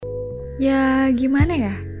Ya gimana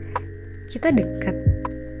ya, kita deket,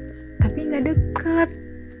 tapi gak deket.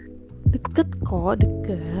 Deket kok,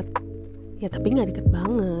 deket. Ya tapi gak deket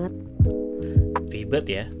banget. Ribet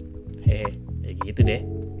ya. Hehe, ya gitu deh.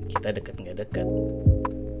 Kita deket nggak deket.